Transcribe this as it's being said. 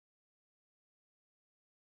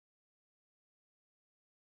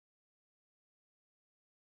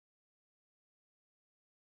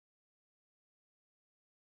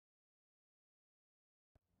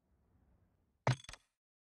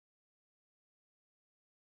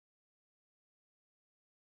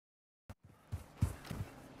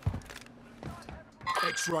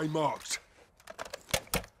X-ray marked.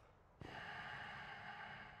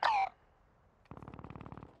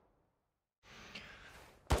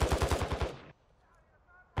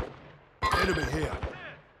 Enemy here.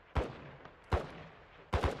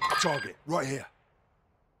 Target, right here.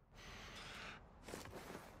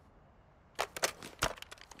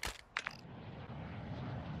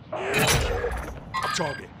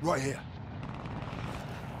 Target, right here.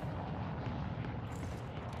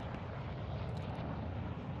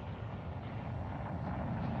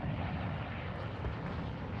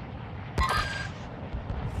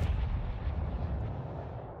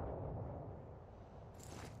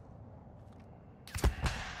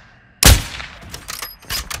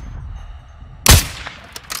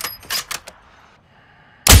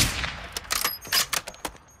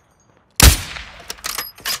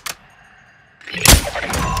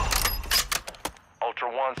 Ultra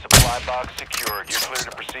One, supply box secured. You're clear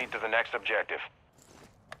to proceed to the next objective.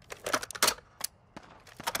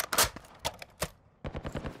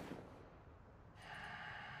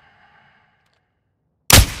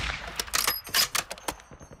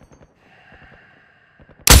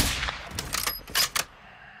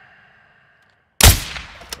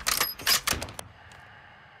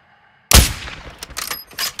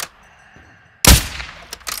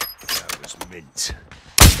 That was mint.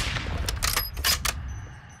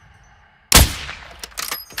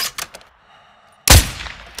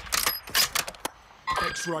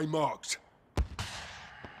 X-ray marked.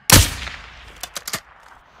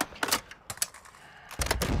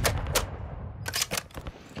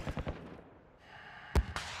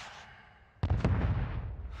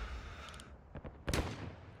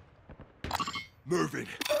 Moving.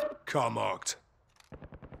 Car marked.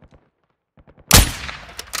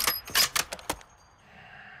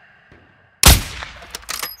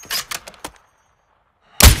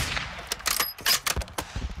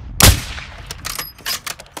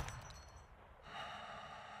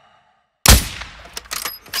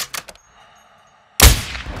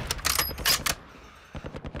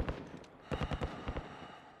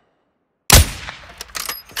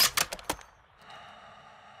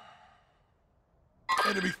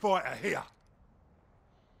 Enemy fighter here.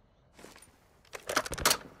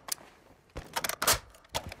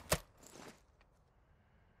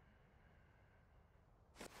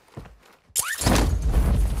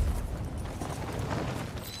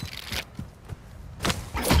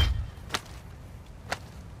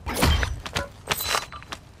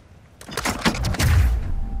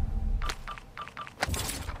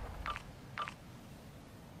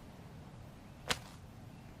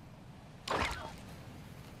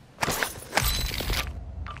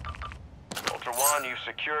 You've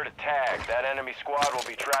secured a tag. That enemy squad will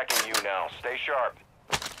be tracking you now. Stay sharp.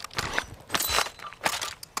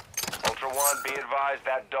 Ultra One, be advised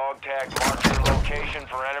that dog tag marks your location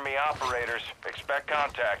for enemy operators. Expect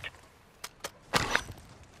contact.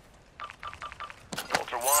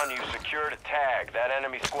 Ultra One, you've secured a tag. That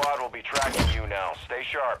enemy squad will be tracking you now. Stay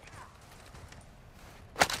sharp.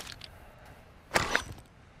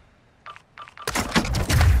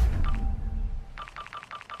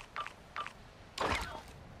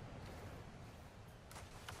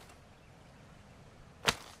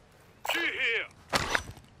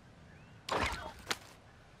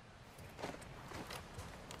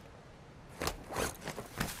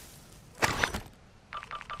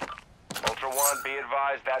 Be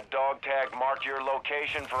advised that dog tag marked your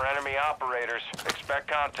location for enemy operators. Expect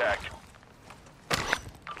contact.